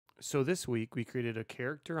So this week we created a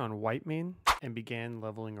character on White Mane and began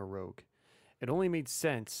leveling a rogue. It only made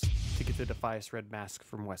sense to get the Defias red mask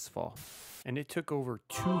from Westfall, and it took over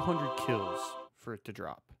 200 kills for it to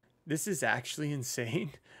drop. This is actually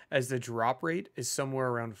insane, as the drop rate is somewhere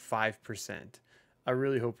around 5%. I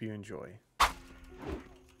really hope you enjoy.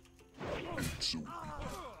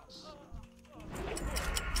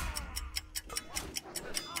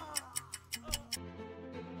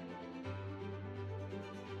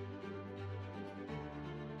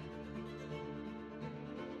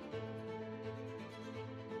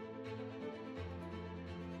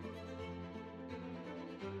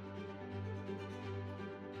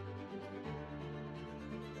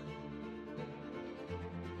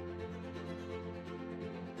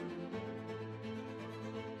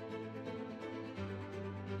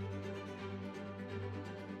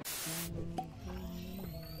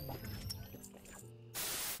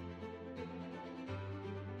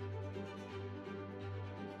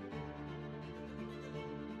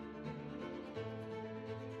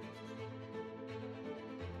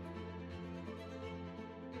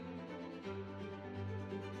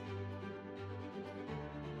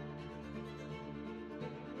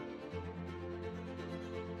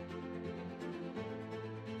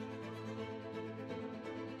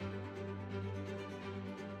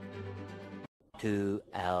 Two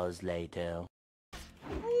hours later.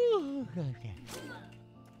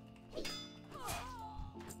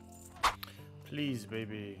 Please,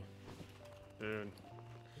 baby.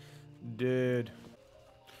 Dude,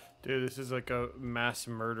 this is like a mass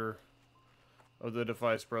murder of the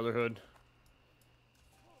Defias Brotherhood.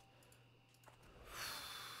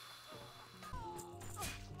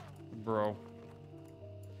 Bro.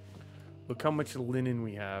 Look how much linen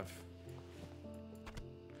we have.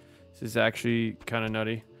 This is actually kind of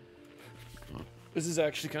nutty.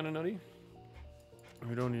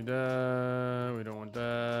 We don't need that. We don't want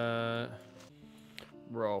that.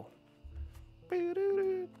 Bro.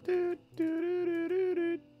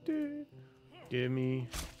 Give me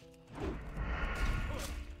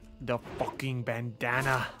the fucking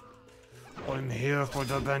bandana. I'm here for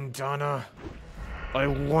the bandana. I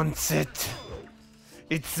want it.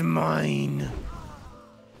 It's mine.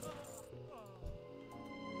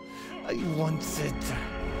 I want it.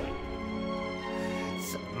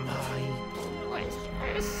 It's mine.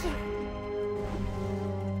 Precious.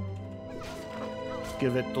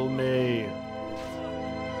 Give it to me.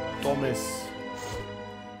 Thomas.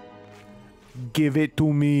 Give it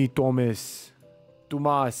to me, Thomas.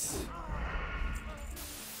 Tomas.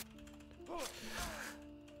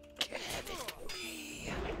 Give it to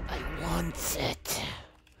me. I want it.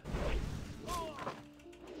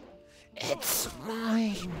 It's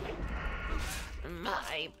mine.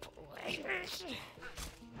 My place.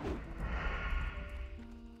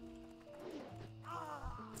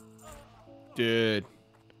 Dude.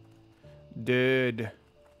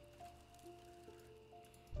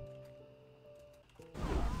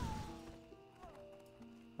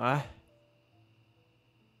 Huh?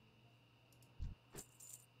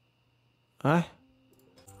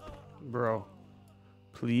 Bro.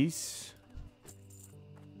 Please?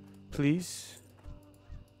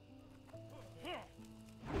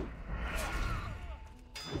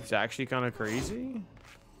 It's actually kind of crazy.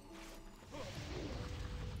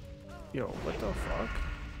 Yo, what the fuck?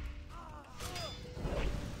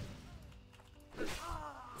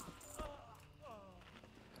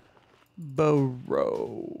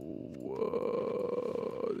 Bro,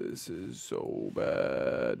 this is so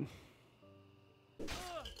bad.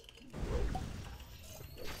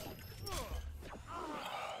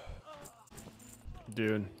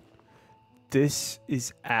 Dude, this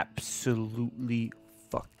is absolutely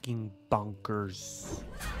fucking bonkers.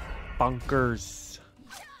 Bonkers.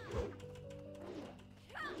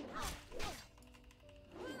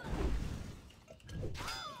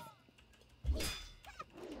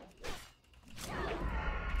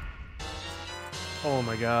 Oh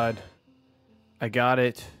my god. I got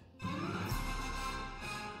it.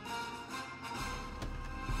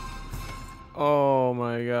 Oh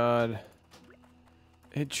my god.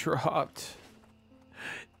 It dropped.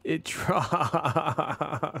 It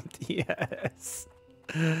dropped. Yes.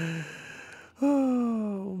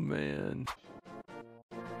 Oh man.